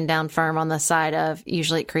really coming down firm on the side of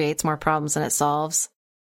usually it creates more problems than it solves,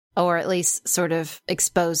 or at least sort of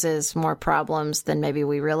exposes more problems than maybe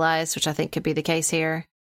we realize, which I think could be the case here.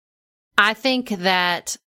 I think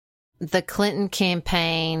that the Clinton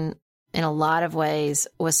campaign, in a lot of ways,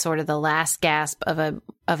 was sort of the last gasp of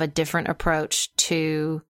a different approach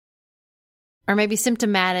to, or maybe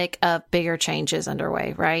symptomatic of bigger changes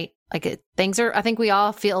underway, right? Like I think we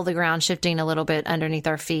all feel the ground shifting a little bit underneath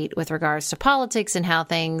our feet with regards to politics and how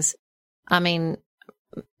things, you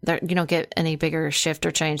don't get any bigger shift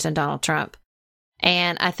or change than Donald Trump.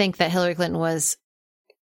 And I think that Hillary Clinton was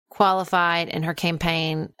qualified, and her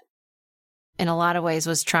campaign in a lot of ways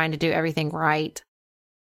was trying to do everything right.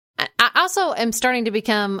 I also am starting to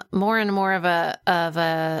become more and more of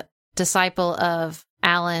a disciple of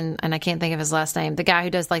Alan, and I can't think of his last name, the guy who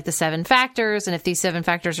does like the 7 factors. And if these 7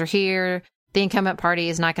 factors are here, the incumbent party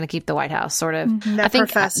is not going to keep the White House, sort of. That I think,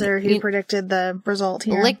 professor who predicted the result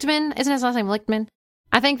here. Lichtman, isn't his last name Lichtman?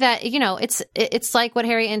 I think that, it's like what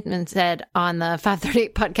Harry Inman said on the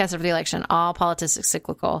 538 podcast of the election, all politics is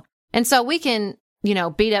cyclical. And so we can,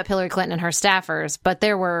 beat up Hillary Clinton and her staffers, but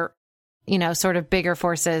there were, sort of bigger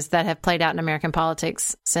forces that have played out in American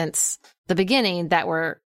politics since the beginning that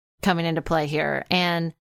were coming into play here.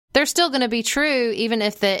 And they're still going to be true, even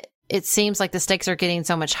if it seems like the stakes are getting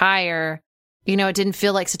so much higher. It didn't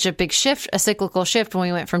feel like such a big shift, a cyclical shift when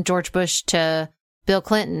we went from George Bush to Bill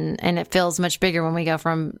Clinton, and it feels much bigger when we go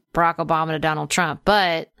from Barack Obama to Donald Trump.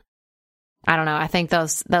 But I don't know. I think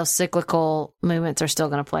those cyclical movements are still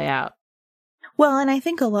going to play out. Well, and I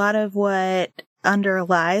think a lot of what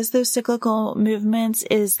underlies those cyclical movements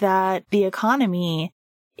is that the economy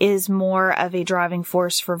is more of a driving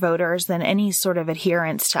force for voters than any sort of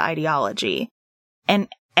adherence to ideology. And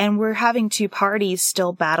we're having two parties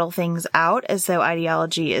still battle things out as though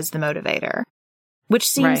ideology is the motivator, which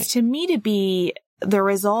seems to me to be the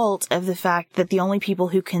result of the fact that the only people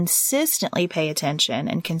who consistently pay attention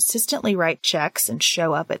and consistently write checks and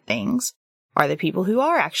show up at things are the people who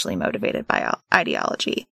are actually motivated by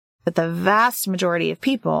ideology. But the vast majority of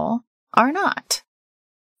people are not.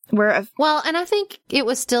 Well, and I think it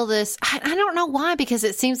was still this, I don't know why, because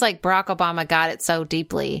it seems like Barack Obama got it so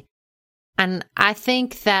deeply. And I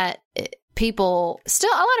think that people,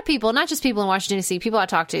 still a lot of people, not just people in Washington, D.C., people I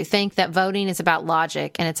talk to, think that voting is about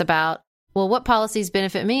logic and it's about, well, what policies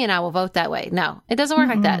benefit me and I will vote that way. No, it doesn't work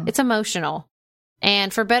like that. It's emotional.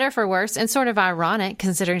 And for better, for worse, and sort of ironic,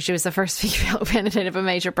 considering she was the first female candidate of a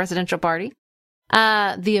major presidential party,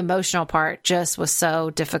 the emotional part just was so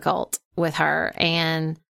difficult with her.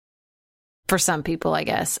 And for some people, I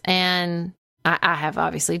guess. And I have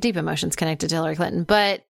obviously deep emotions connected to Hillary Clinton,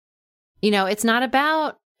 but, it's not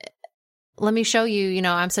about, let me show you,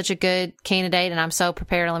 I'm such a good candidate and I'm so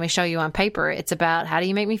prepared. Let me show you on paper. It's about, how do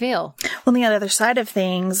you make me feel? Well, on the other side of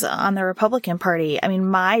things, on the Republican Party,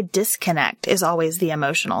 my disconnect is always the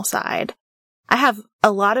emotional side. I have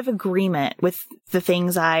a lot of agreement with the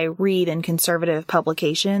things I read in conservative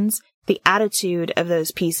publications. The attitude of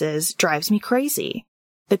those pieces drives me crazy.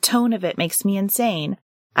 The tone of it makes me insane.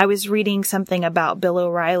 I was reading something about Bill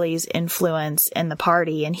O'Reilly's influence in the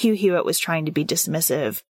party, and Hugh Hewitt was trying to be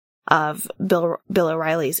dismissive of Bill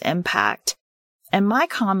O'Reilly's impact. And my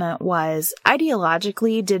comment was,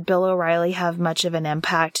 ideologically, did Bill O'Reilly have much of an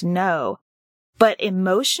impact? No. But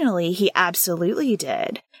emotionally, he absolutely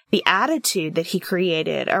did. The attitude that he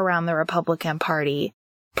created around the Republican Party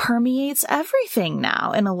permeates everything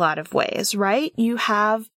now in a lot of ways, right? You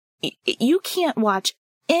can't watch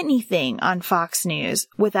anything on Fox News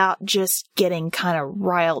without just getting kind of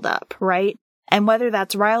riled up, right? And whether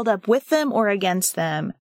that's riled up with them or against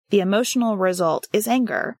them, the emotional result is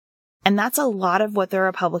anger. And that's a lot of what the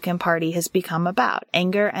Republican Party has become about,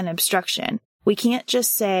 anger and obstruction. We can't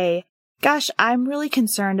just say, gosh, I'm really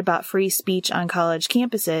concerned about free speech on college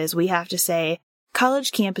campuses. We have to say,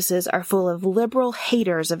 college campuses are full of liberal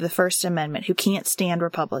haters of the First Amendment who can't stand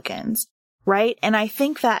Republicans, right? And I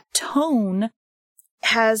think that tone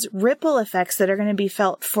has ripple effects that are going to be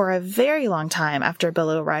felt for a very long time after Bill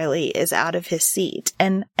O'Reilly is out of his seat.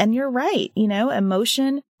 And you're right,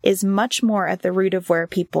 emotion is much more at the root of where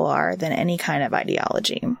people are than any kind of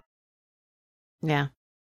ideology. Yeah.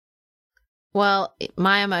 Well,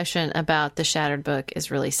 my emotion about the Shattered book is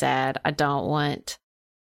really sad. I don't want,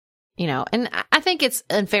 and I think it's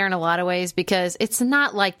unfair in a lot of ways because it's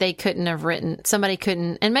not like they couldn't have somebody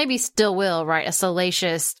couldn't, and maybe still will, write a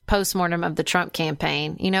salacious postmortem of the Trump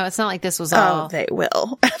campaign. It's not like this was all. Oh, they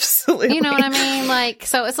will. Absolutely. You know what I mean?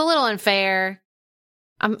 So it's a little unfair.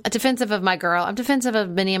 I'm defensive of my girl. I'm defensive of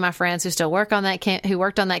many of my friends who still work on that who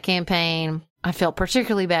worked on that campaign. I feel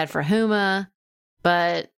particularly bad for Huma,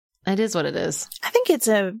 but it is what it is. I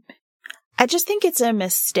just think it's a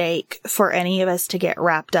mistake for any of us to get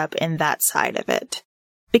wrapped up in that side of it,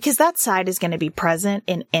 because that side is going to be present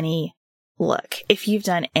in any look. If you've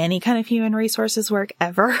done any kind of human resources work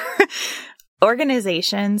ever,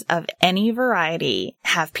 organizations of any variety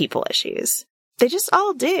have people issues. They just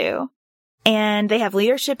all do. And they have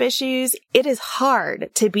leadership issues. It is hard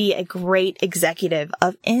to be a great executive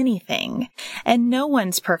of anything, and no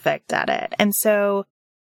one's perfect at it. And so,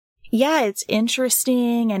 yeah, it's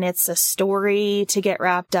interesting and it's a story to get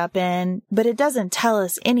wrapped up in, but it doesn't tell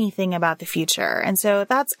us anything about the future. And so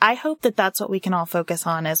I hope that that's what we can all focus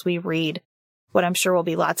on as we read what I'm sure will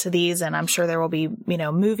be lots of these. And I'm sure there will be,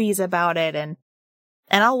 movies about it, and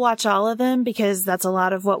I'll watch all of them because that's a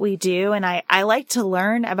lot of what we do. And I like to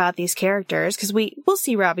learn about these characters because we'll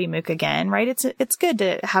see Robbie Mook again, right? It's good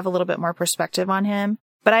to have a little bit more perspective on him.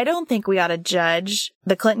 But I don't think we ought to judge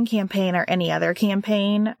the Clinton campaign or any other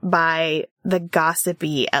campaign by the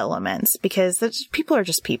gossipy elements, because people are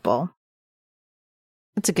just people.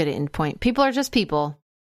 That's a good end point. People are just people.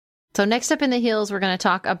 So next up in the Heels, we're going to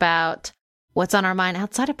talk about what's on our mind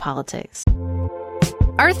outside of politics.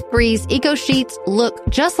 Earth Breeze Eco Sheets look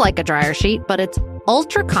just like a dryer sheet, but it's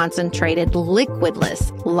ultra concentrated,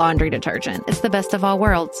 liquidless laundry detergent. It's the best of all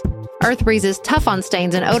worlds. Earth Breeze is tough on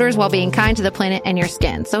stains and odors while being kind to the planet and your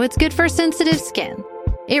skin, so it's good for sensitive skin.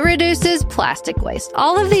 It reduces plastic waste.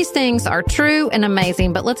 All of these things are true and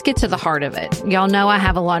amazing, but let's get to the heart of it. Y'all know I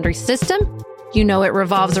have a laundry system. You know it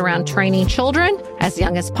revolves around training children as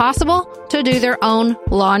young as possible to do their own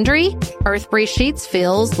laundry. Earth Breeze Sheets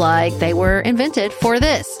feels like they were invented for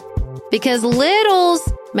this. Because littles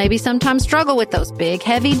maybe sometimes struggle with those big,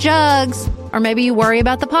 heavy jugs. Or maybe you worry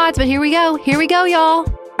about the pods, but here we go. Here we go, y'all.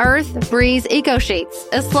 Earth Breeze Eco Sheets.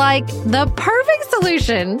 It's like the perfect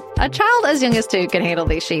solution. A child as young as 2 can handle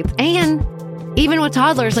these sheets. And even with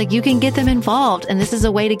toddlers, you can get them involved. And this is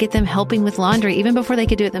a way to get them helping with laundry even before they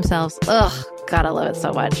could do it themselves. Ugh, God, I love it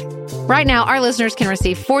so much. Right now, our listeners can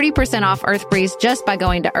receive 40% off Earth Breeze just by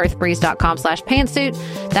going to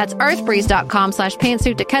earthbreeze.com/pantsuit. That's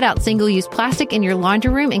earthbreeze.com/pantsuit to cut out single-use plastic in your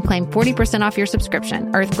laundry room and claim 40% off your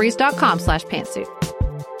subscription. earthbreeze.com/pantsuit.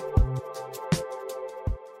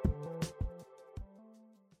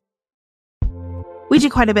 We do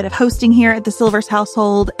quite a bit of hosting here at the Silvers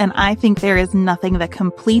household, and I think there is nothing that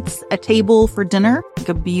completes a table for dinner like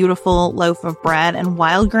a beautiful loaf of bread, and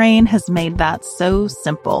Wild Grain has made that so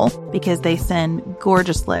simple because they send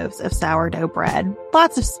gorgeous loaves of sourdough bread.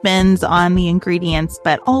 Lots of spins on the ingredients,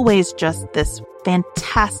 but always just this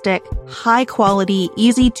fantastic, high quality,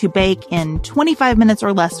 easy to bake in 25 minutes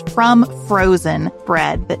or less from frozen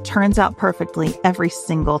bread that turns out perfectly every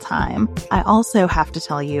single time. I also have to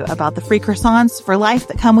tell you about the free croissants for life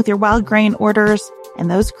that come with your Wild Grain orders. And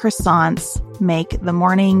those croissants make the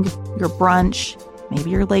morning, your brunch, maybe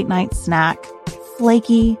your late night snack,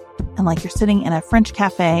 flaky and like you're sitting in a French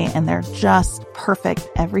cafe, and they're just perfect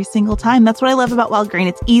every single time. That's what I love about Wild Grain.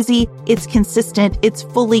 It's easy, it's consistent, it's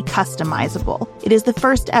fully customizable. It is the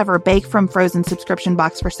first ever bake from frozen subscription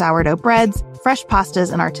box for sourdough breads, fresh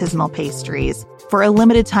pastas, and artisanal pastries. For a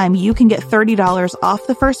limited time, you can get $30 off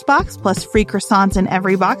the first box plus free croissants in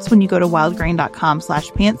every box when you go to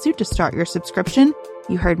wildgrain.com/pantsuit to start your subscription.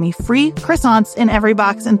 You heard me. Free croissants in every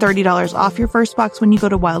box and $30 off your first box when you go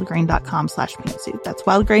to wildgrain.com/pantsuit. That's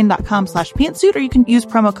wildgrain.com/pantsuit, or you can use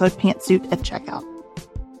promo code pantsuit at checkout.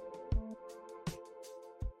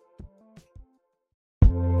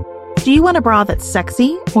 Do you want a bra that's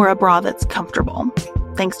sexy or a bra that's comfortable?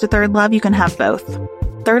 Thanks to Third Love, you can have both.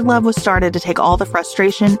 Third Love was started to take all the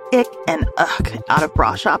frustration, ick, and ugh out of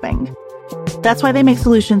bra shopping. That's why they make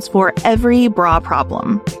solutions for every bra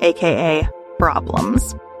problem, aka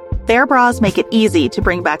problems. Their bras make it easy to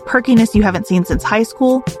bring back perkiness you haven't seen since high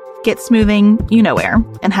school, get smoothing you know where,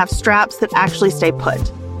 and have straps that actually stay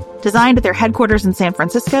put. Designed at their headquarters in San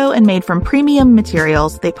Francisco and made from premium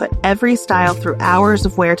materials, they put every style through hours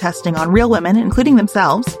of wear testing on real women, including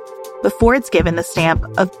themselves, before it's given the stamp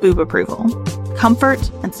of boob approval.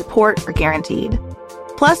 Comfort and support are guaranteed.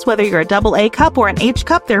 Plus, whether you're a double A cup or an H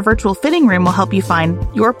cup, their virtual fitting room will help you find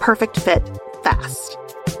your perfect fit fast.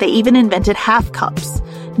 They even invented half cups.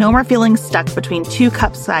 No more feeling stuck between two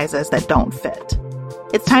cup sizes that don't fit.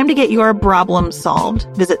 It's time to get your problem solved.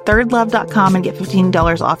 Visit thirdlove.com and get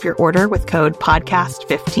 $15 off your order with code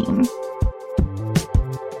podcast15.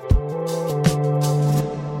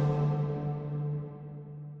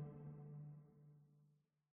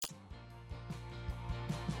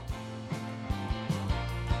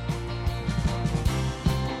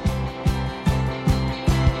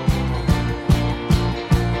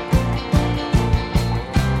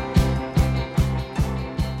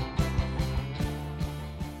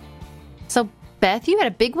 So, Beth, you had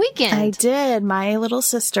a big weekend. I did. My little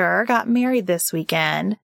sister got married this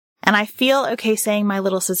weekend. And I feel okay saying my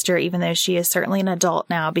little sister, even though she is certainly an adult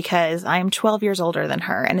now, because I'm 12 years older than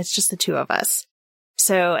her, and it's just the two of us.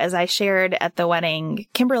 So as I shared at the wedding,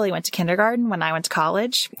 Kimberly went to kindergarten when I went to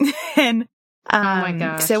college. And oh my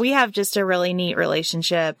gosh. So we have just a really neat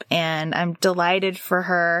relationship, and I'm delighted for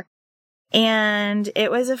her. And it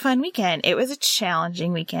was a fun weekend. It was a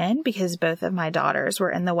challenging weekend because both of my daughters were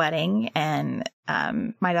in the wedding, and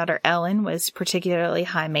my daughter Ellen was particularly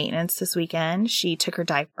high maintenance this weekend. She took her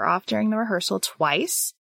diaper off during the rehearsal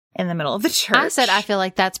twice in the middle of the church. I said I feel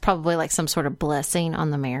like that's probably like some sort of blessing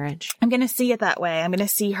on the marriage. I'm going to see it that way. I'm going to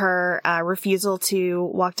see her refusal to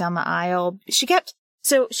walk down the aisle.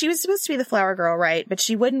 So she was supposed to be the flower girl, right? But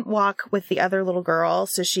she wouldn't walk with the other little girl,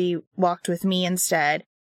 so she walked with me instead.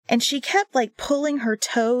 And she kept like pulling her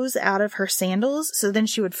toes out of her sandals, so then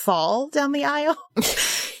she would fall down the aisle.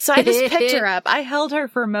 So I just picked her up. I held her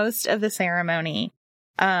for most of the ceremony.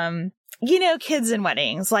 Kids in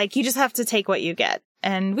weddings, like you just have to take what you get.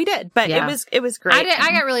 And we did, but yeah. it was great.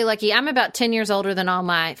 I got really lucky. I'm about 10 years older than all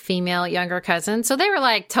my female younger cousins. So they were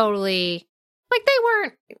like totally, like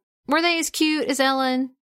were they as cute as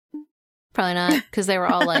Ellen? Probably not, because they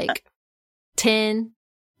were all like 10.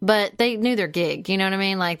 But they knew their gig, you know what I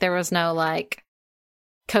mean? Like, there was no, like,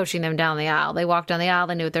 coaching them down the aisle. They walked down the aisle,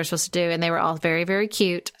 they knew what they're supposed to do, and they were all very, very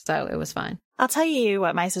cute, so it was fun. I'll tell you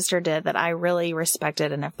what my sister did that I really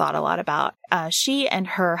respected and have thought a lot about. She and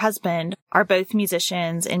her husband are both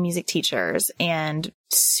musicians and music teachers and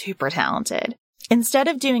super talented. Instead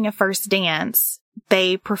of doing a first dance,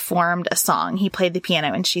 they performed a song. He played the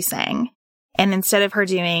piano and she sang. And instead of her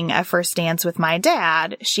doing a first dance with my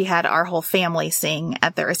dad, she had our whole family sing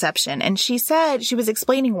at the reception. And she said, she was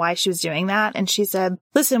explaining why she was doing that. And she said,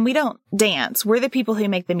 listen, we don't dance. We're the people who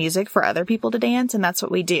make the music for other people to dance. And that's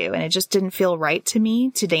what we do. And it just didn't feel right to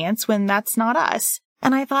me to dance when that's not us.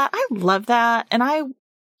 And I thought, I love that. And I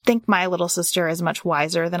think my little sister is much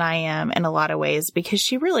wiser than I am in a lot of ways, because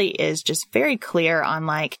she really is just very clear on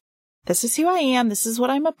like, this is who I am. This is what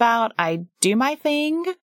I'm about. I do my thing.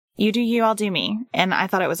 You do you, I'll do me. And I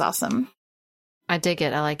thought it was awesome. I dig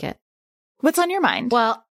it. I like it. What's on your mind?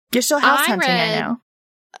 Well, you're still house hunting, I know.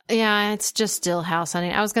 Yeah, it's just still house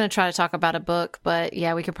hunting. I was going to try to talk about a book, but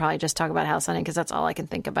yeah, we could probably just talk about house hunting because that's all I can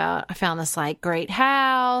think about. I found this like great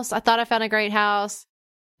house. I thought I found a great house.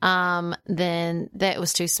 Then that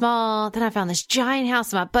was too small. Then I found this giant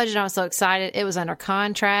house in my budget. I was so excited. It was under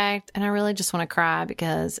contract, and I really just want to cry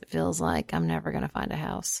because it feels like I'm never going to find a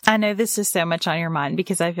house. I know this is so much on your mind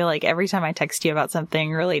because I feel like every time I text you about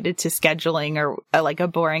something related to scheduling or like a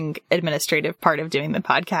boring administrative part of doing the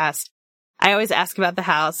podcast, I always ask about the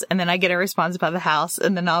house, and then I get a response about the house,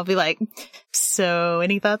 and then I'll be like, so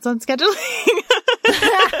any thoughts on scheduling?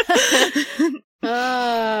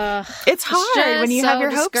 It's hard when you have your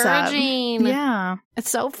hopes up. Yeah. It's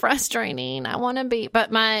so frustrating. I want to be,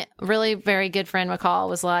 but my really very good friend McCall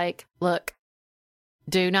was like, look,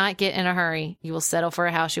 do not get in a hurry. You will settle for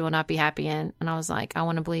a house you will not be happy in. And I was like, I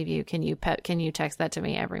want to believe you. Can you text that to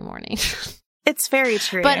me every morning? It's very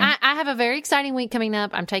true. But I have a very exciting week coming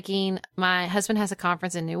up. My husband has a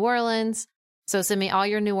conference in New Orleans. So send me all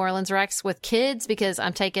your New Orleans recs with kids, because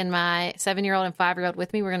I'm taking my 7-year-old and 5-year-old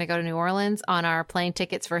with me. We're going to go to New Orleans on our plane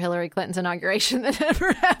tickets for Hillary Clinton's inauguration that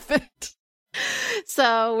never happened.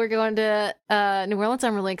 So we're going to New Orleans.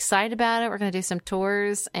 I'm really excited about it. We're going to do some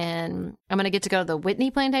tours, and I'm going to get to go to the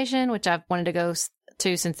Whitney Plantation, which I've wanted to go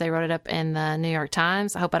to since they wrote it up in the New York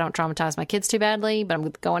Times. I hope I don't traumatize my kids too badly, but I'm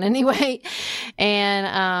going anyway.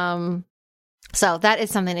 And So that is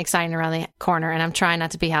something exciting around the corner, and I'm trying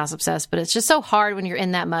not to be house obsessed, but it's just so hard when you're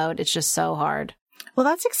in that mode. It's just so hard. Well,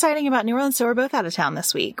 that's exciting about New Orleans. So we're both out of town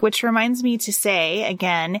this week, which reminds me to say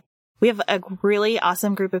again, we have a really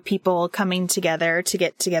awesome group of people coming together to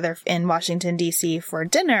get together in Washington, D.C. for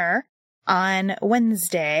dinner on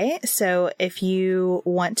Wednesday. So if you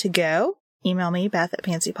want to go, email me,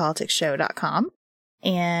 Beth@PantsuitPoliticsShow.com.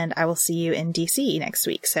 And I will see you in DC next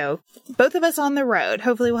week. So both of us on the road.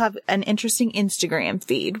 Hopefully we'll have an interesting Instagram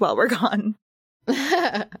feed while we're gone.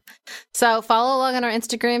 So follow along on our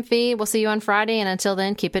Instagram feed. We'll see you on Friday. And until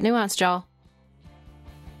then, keep it nuanced, y'all.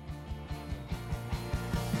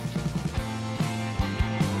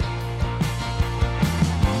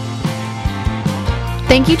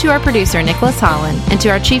 Thank you to our producer, Nicholas Holland, and to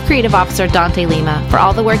our Chief Creative Officer, Dante Lima, for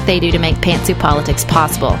all the work they do to make Pantsuit Politics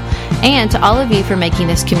possible, and to all of you for making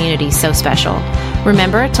this community so special.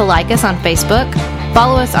 Remember to like us on Facebook,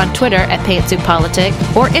 follow us on Twitter @PantsuitPolitic,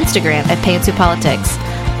 or Instagram @PantsuitPolitics.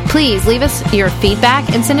 Please leave us your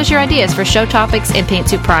feedback and send us your ideas for show topics and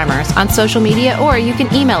Pantsuit primers on social media, or you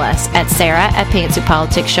can email us at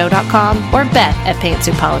sarah@PantsuitPoliticsShow.com or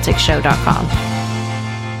Beth@PantsuitPoliticsShow.com.